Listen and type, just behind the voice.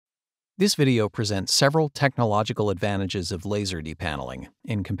This video presents several technological advantages of laser depaneling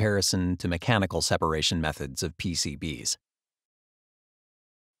in comparison to mechanical separation methods of PCBs.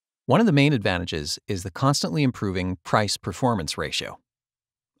 One of the main advantages is the constantly improving price-performance ratio.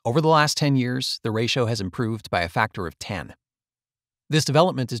 Over the last 10 years, the ratio has improved by a factor of 10. This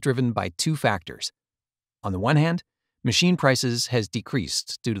development is driven by two factors. On the one hand, machine prices has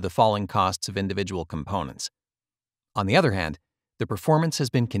decreased due to the falling costs of individual components. On the other hand, the performance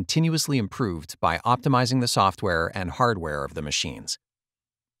has been continuously improved by optimizing the software and hardware of the machines.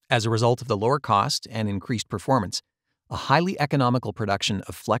 As a result of the lower cost and increased performance, a highly economical production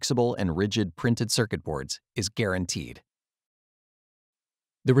of flexible and rigid printed circuit boards is guaranteed.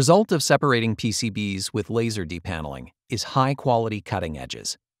 The result of separating PCBs with laser depaneling is high-quality cutting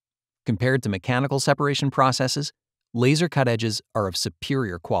edges. Compared to mechanical separation processes, laser cut edges are of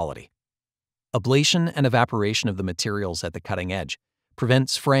superior quality. Ablation and evaporation of the materials at the cutting edge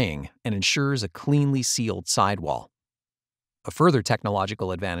prevents fraying and ensures a cleanly sealed sidewall. A further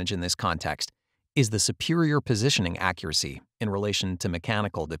technological advantage in this context is the superior positioning accuracy in relation to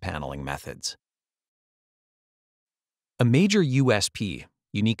mechanical depaneling methods. A major USP,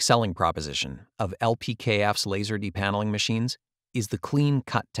 unique selling proposition, of LPKF's laser depaneling machines is the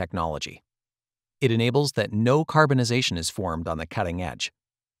CleanCut technology. It enables that no carbonization is formed on the cutting edge.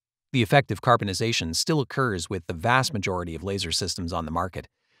 The effect of carbonization still occurs with the vast majority of laser systems on the market,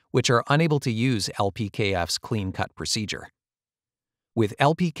 which are unable to use LPKF's CleanCut procedure. With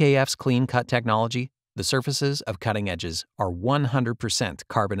LPKF's CleanCut technology, the surfaces of cutting edges are 100%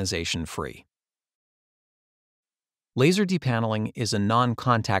 carbonization-free. Laser depaneling is a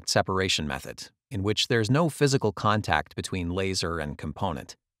non-contact separation method in which there is no physical contact between laser and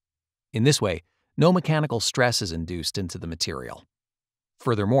component. In this way, no mechanical stress is induced into the material.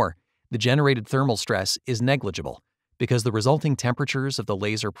 Furthermore, the generated thermal stress is negligible because the resulting temperatures of the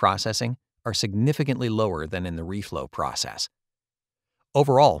laser processing are significantly lower than in the reflow process.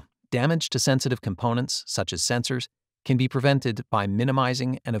 Overall, damage to sensitive components, such as sensors, can be prevented by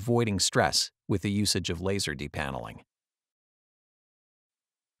minimizing and avoiding stress with the usage of laser depaneling.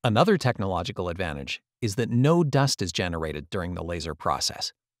 Another technological advantage is that no dust is generated during the laser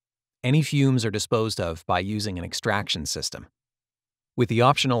process. Any fumes are disposed of by using an extraction system. With the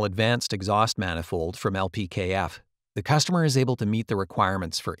optional advanced exhaust manifold from LPKF, the customer is able to meet the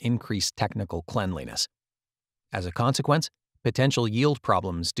requirements for increased technical cleanliness. As a consequence, potential yield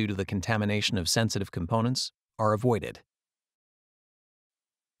problems due to the contamination of sensitive components are avoided.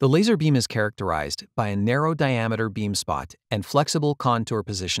 The laser beam is characterized by a narrow diameter beam spot and flexible contour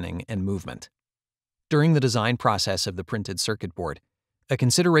positioning and movement. During the design process of the printed circuit board, a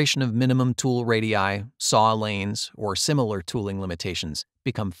consideration of minimum tool radii, saw lanes, or similar tooling limitations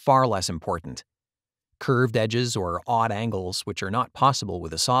become far less important. Curved edges or odd angles, which are not possible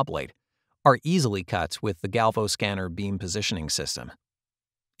with a saw blade, are easily cut with the galvo-scanner beam positioning system.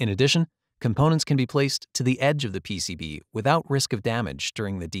 In addition, components can be placed to the edge of the PCB without risk of damage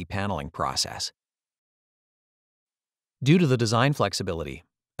during the depaneling process. Due to the design flexibility,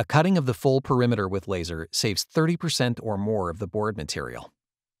 a cutting of the full perimeter with laser saves 30% or more of the board material.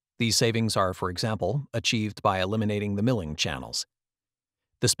 These savings are, for example, achieved by eliminating the milling channels.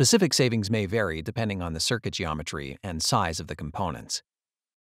 The specific savings may vary depending on the circuit geometry and size of the components.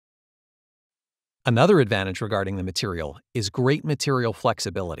 Another advantage regarding the material is great material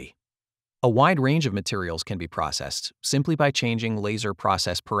flexibility. A wide range of materials can be processed simply by changing laser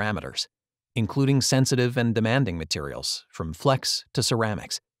process parameters, including sensitive and demanding materials from flex to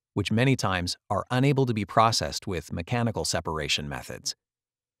ceramics, which many times are unable to be processed with mechanical separation methods.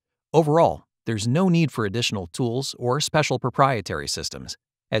 Overall, there's no need for additional tools or special proprietary systems,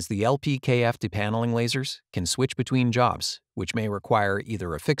 as the LPKF depaneling lasers can switch between jobs, which may require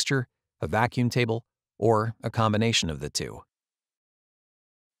either a fixture, a vacuum table, or a combination of the two.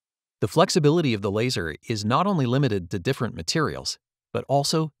 The flexibility of the laser is not only limited to different materials, but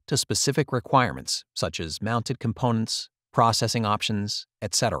also to specific requirements such as mounted components, processing options,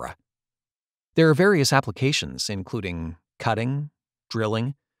 etc. There are various applications including cutting,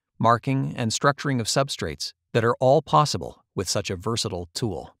 drilling, marking, and structuring of substrates that are all possible with such a versatile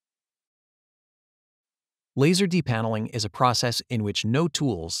tool. Laser depaneling is a process in which no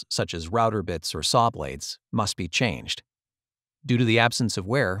tools, such as router bits or saw blades, must be changed. Due to the absence of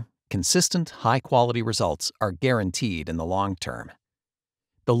wear, consistent, high-quality results are guaranteed in the long term.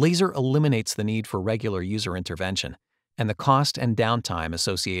 The laser eliminates the need for regular user intervention and the cost and downtime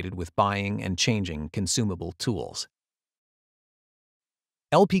associated with buying and changing consumable tools.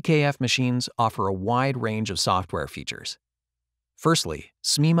 LPKF machines offer a wide range of software features. Firstly,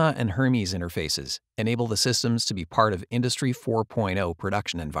 SMEMA and Hermes interfaces enable the systems to be part of Industry 4.0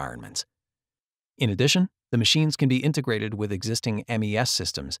 production environments. In addition, the machines can be integrated with existing MES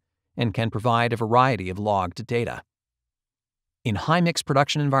systems and can provide a variety of logged data. In high-mix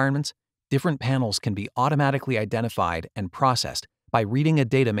production environments, different panels can be automatically identified and processed by reading a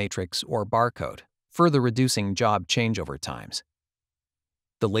data matrix or barcode, further reducing job changeover times.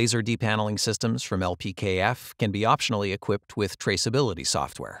 The laser depaneling systems from LPKF can be optionally equipped with traceability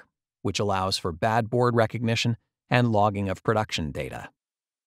software, which allows for bad board recognition and logging of production data.